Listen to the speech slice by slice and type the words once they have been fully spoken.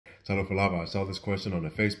Talofalava, I saw this question on the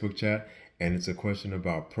Facebook chat, and it's a question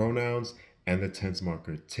about pronouns and the tense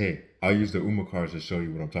marker te. I'll use the UMA cards to show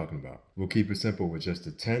you what I'm talking about. We'll keep it simple with just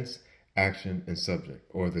the tense, action, and subject,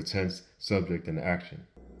 or the tense, subject, and action.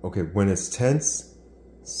 Okay, when it's tense,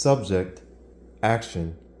 subject,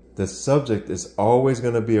 action, the subject is always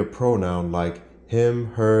going to be a pronoun like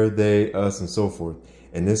him, her, they, us, and so forth.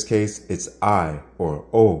 In this case, it's I or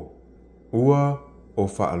o. Ua o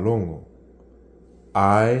fa'alongo.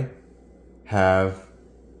 I have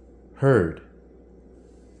heard.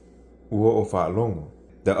 Ua o fa'alongo.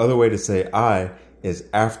 The other way to say I is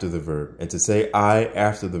after the verb. And to say I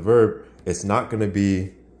after the verb, it's not going to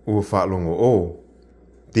be ua fa'alongo o.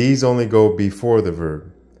 These only go before the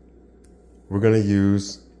verb. We're going to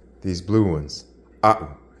use these blue ones.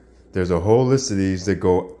 A'u. There's a whole list of these that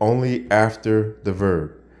go only after the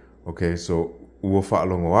verb. Okay, so ua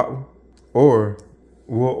fa'alongo a'u or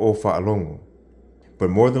ua o fa'alongo. But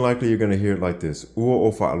more than likely, you're going to hear it like this. Ua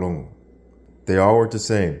o fa'alongo. They all work the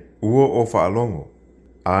same. Ua o fa'alongo.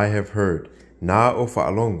 I have heard. Na o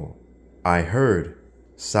fa'alongo. I heard.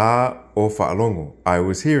 Sa o fa'alongo. I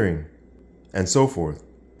was hearing. And so forth.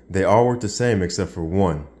 They all work the same except for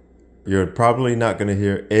one. You're probably not going to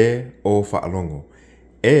hear e o fa'alongo.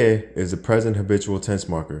 E is the present habitual tense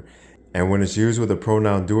marker. And when it's used with a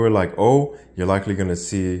pronoun doer like o, you're likely going to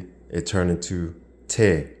see it turn into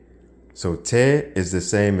te. So te is the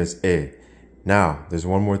same as e. Now, there's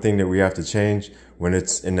one more thing that we have to change. When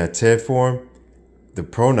it's in that te form, the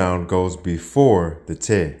pronoun goes before the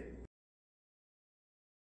te.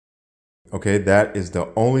 Okay, that is the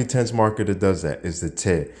only tense marker that does that, is the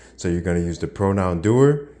te. So you're going to use the pronoun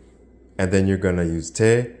doer, and then you're going to use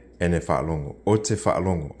te and then fa'alongo. O te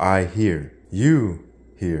fa'alongo. I hear. You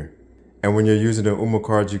hear. And when you're using the UMA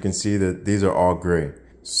cards, you can see that these are all gray.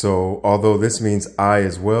 So although this means I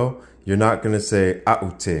as well, you're not going to say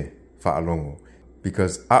a'u te fa'alongo,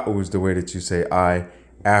 because a'u is the way that you say I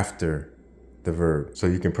after the verb. So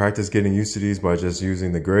you can practice getting used to these by just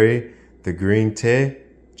using the gray, the green te,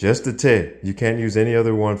 just the te. You can't use any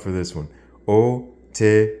other one for this one. O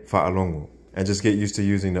te fa'alongo. And just get used to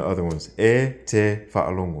using the other ones. E te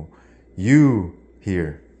fa'alongo. You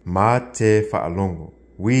hear. Ma te fa'alongo.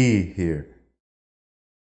 We hear.